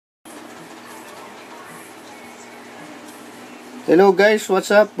Hello guys, what's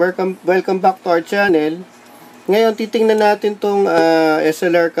up? Welcome back to our channel. Ngayon titingnan natin tong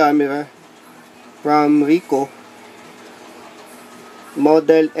SLR camera from Ricoh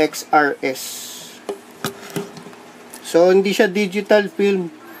model XR-S. So hindi siya digital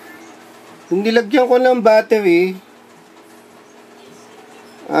film. Nung nilagyan ko ng battery,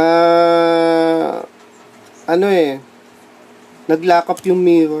 nag-lock up yung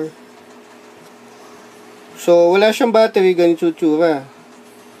mirror. So, wala siyang battery, ganito tsura.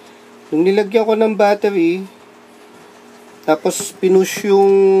 Nung nilagyan ko ng battery, tapos pinush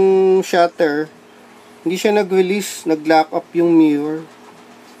yung shutter, hindi siya nag-release, nag-lock up yung mirror.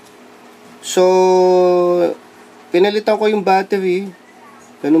 So, pinalitan ko yung battery,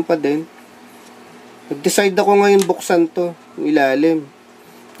 ganun pa din. Nag-decide ako ngayon buksan to, yung ilalim.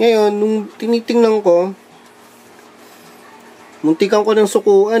 Ngayon, nung tinitingnan ko, muntikan ko ng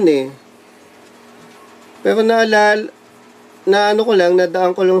sukuan eh. Pero nadaan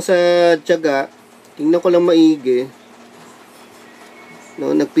ko lang sa tiyaga. Tingnan ko lang maigi.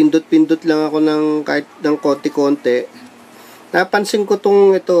 No, nagpindot-pindot lang ako ng kahit ng konti-konti. Napansin ko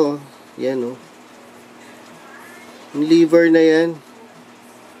tong ito. Yan, oh. Yung lever na yan.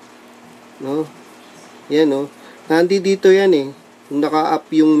 No? Yan, oh. Nandito yan eh.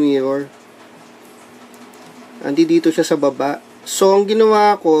 Naka-up yung mirror. Nandito siya sa baba. So, ang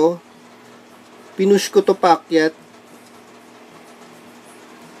ginawa ko, pinush ko to paakyat.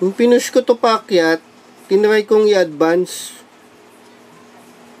 Yung pinush ko to paakyat, tinry kong i-advance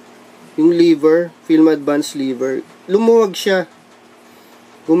yung lever, film advance lever. Lumuwag siya.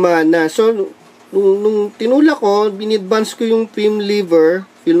 Gumana. So, nung tinulak ko, bin-advance ko yung film lever,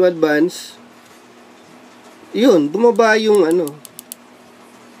 film advance. Yun, bumaba yung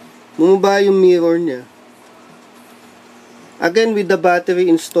bumaba yung mirror niya. Again, with the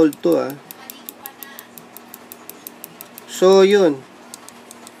battery installed to, So, yun.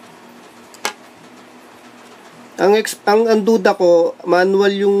 Ang duda ko,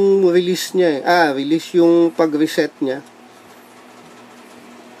 manual yung release niya eh. Release yung pag-reset niya.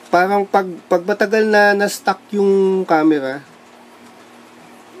 Parang pag matagal na-stuck yung camera,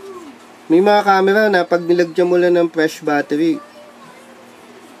 may mga camera na pag nilagyan mo lang ng fresh battery,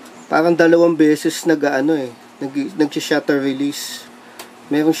 parang 2 beses nag-shutter release.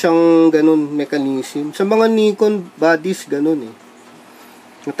 Meron siyang ganun mechanism. Sa mga Nikon bodies, ganun eh.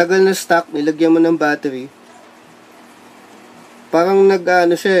 Matagal na stock, nilagyan mo ng battery. Parang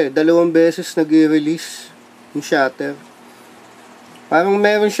siya eh, 2 beses nag-release yung shutter. Parang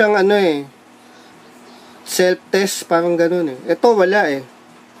meron siyang self-test, parang ganun eh. Ito wala eh.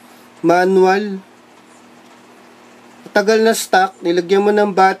 Manual. Matagal na stock, nilagyan mo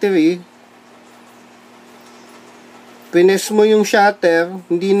ng battery. Pines mo yung shutter,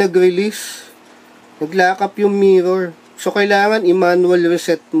 hindi nag-release, nag-lock up yung mirror. So, kailangan i-manual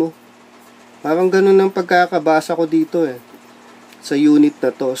reset mo. Parang ganun ang pagkakabasa ko dito eh. Sa unit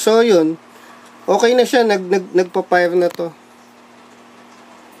na to. So, yun. Okay na siya. Nagpa-fire na to.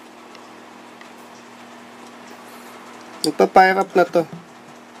 Nagpa-fire up na to.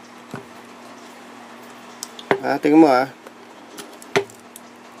 Tingnan mo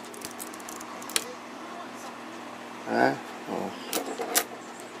Oh.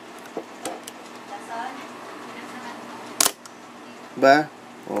 Ba?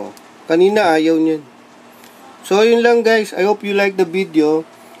 Oh. Kanina ayaw niyan. So, yun lang guys. I hope you like the video.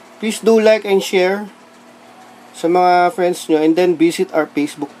 Please do like and share sa mga friends nyo. And then visit our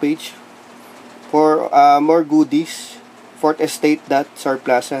Facebook page for more goodies. 4th Estate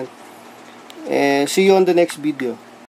Surplusan. And see you on the next video.